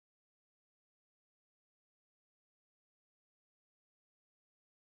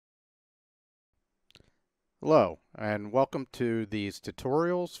Hello, and welcome to these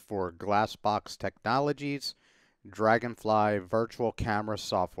tutorials for Glassbox Technologies DragonFly virtual camera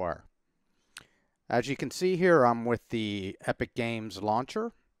software. As you can see here, I'm with the Epic Games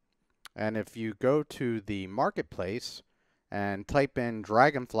launcher, and if you go to the marketplace and type in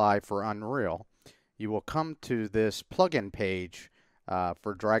DragonFly for Unreal, you will come to this plugin page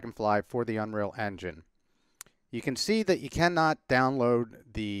for DragonFly for the Unreal Engine. You can see that you cannot download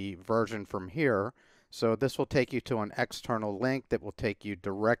the version from here, so this will take you to an external link that will take you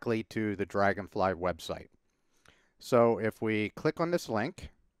directly to the DragonFly website. So if we click on this link,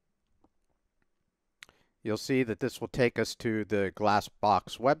 you'll see that this will take us to the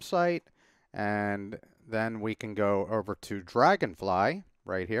Glassbox website, and then we can go over to DragonFly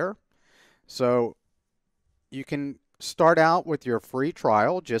right here. So you can start out with your free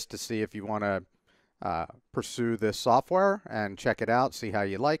trial just to see if you want to pursue this software and check it out, see how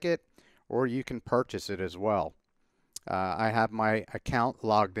you like it, or you can purchase it as well. I have my account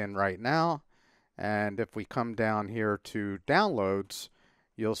logged in right now, and if we come down here to downloads,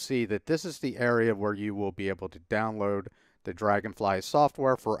 you'll see that this is the area where you will be able to download the DragonFly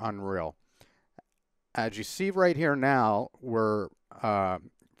software for Unreal. As you see right here now, we're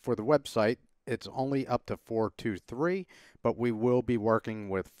for the website, it's only up to 4.2.3, but we will be working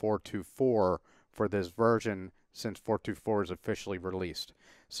with 4.2.4 for this version since 4.2.4 is officially released.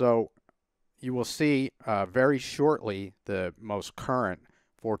 So you will see very shortly the most current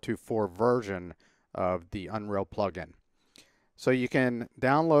 4.2.4 version of the Unreal plugin. So you can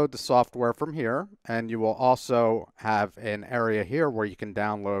download the software from here, and you will also have an area here where you can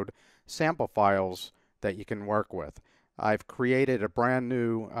download sample files that you can work with. I've created a brand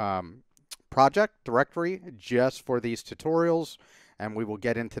new project directory just for these tutorials, and we will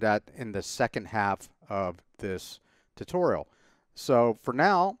get into that in the second half of this tutorial. So for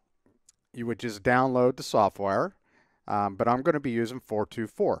now, you would just download the software, but I'm going to be using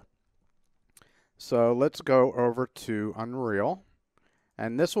 4.2.4. So let's go over to Unreal,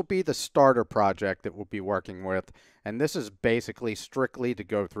 and this will be the starter project that we'll be working with, and this is basically strictly to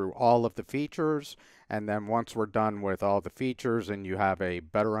go through all of the features, and then once we're done with all the features and you have a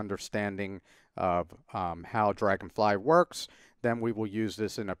better understanding of how DragonFly works, then we will use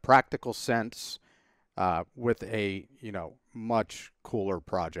this in a practical sense with a much cooler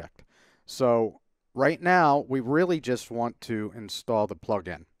project. So right now we really just want to install the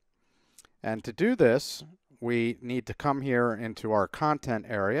plugin, and to do this we need to come here into our content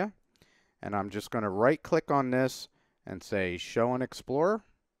area, and I'm just going to right click on this and say show and explore,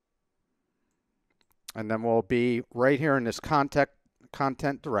 and then we'll be right here in this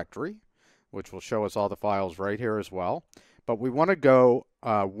content directory, which will show us all the files right here as well. But we want to go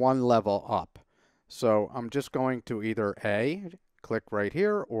one level up. So I'm just going to either click right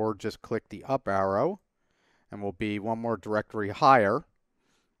here, or just click the up arrow, and we'll be one more directory higher.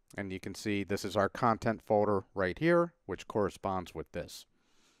 And you can see this is our content folder right here, which corresponds with this.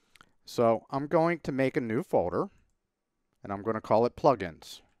 So I'm going to make a new folder, and I'm going to call it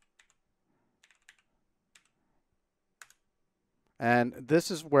plugins. And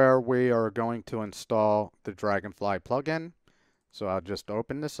this is where we are going to install the DragonFly plugin. So I'll just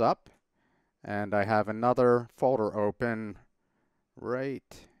open this up, and I have another folder open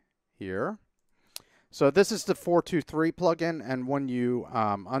right here. So this is the 4.2.3 plugin, and when you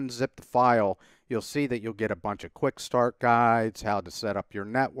unzip the file, you'll see that you'll get a bunch of quick start guides, how to set up your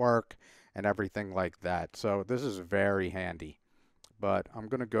network, and everything like that. So this is very handy. But I'm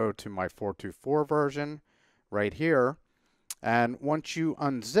going to go to my 4.2.4 version right here. And once you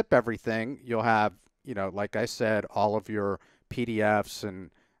unzip everything, you'll have, like I said, all of your PDFs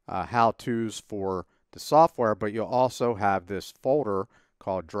and how-tos for the software, but you'll also have this folder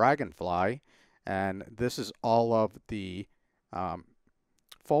called DragonFly, and this is all of the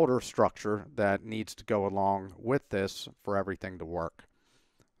folder structure that needs to go along with this for everything to work.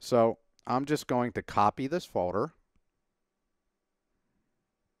 So I'm just going to copy this folder.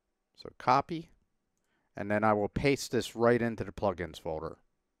 So copy, and then I will paste this right into the plugins folder.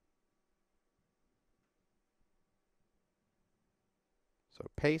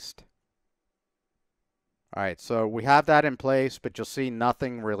 So paste. All right, so we have that in place, but you'll see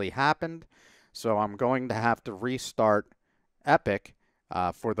nothing really happened. So I'm going to have to restart Epic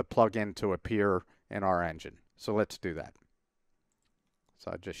for the plugin to appear in our engine. So let's do that.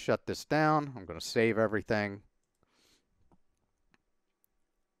 So I just shut this down. I'm going to save everything.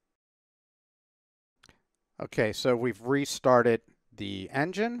 Okay, so we've restarted the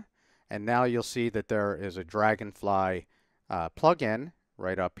engine, and now you'll see that there is a DragonFly plugin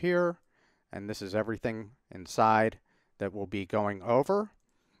right up here, and this is everything inside that we'll be going over.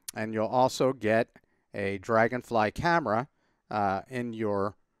 And you'll also get a DragonFly camera in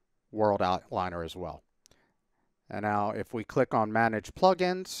your World Outliner as well. And now if we click on Manage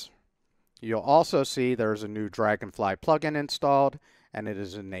Plugins, you'll also see there's a new DragonFly plugin installed and it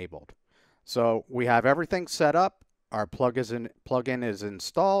is enabled. So we have everything set up, our plugin is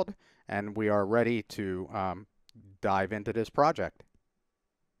installed, and we are ready to dive into this project.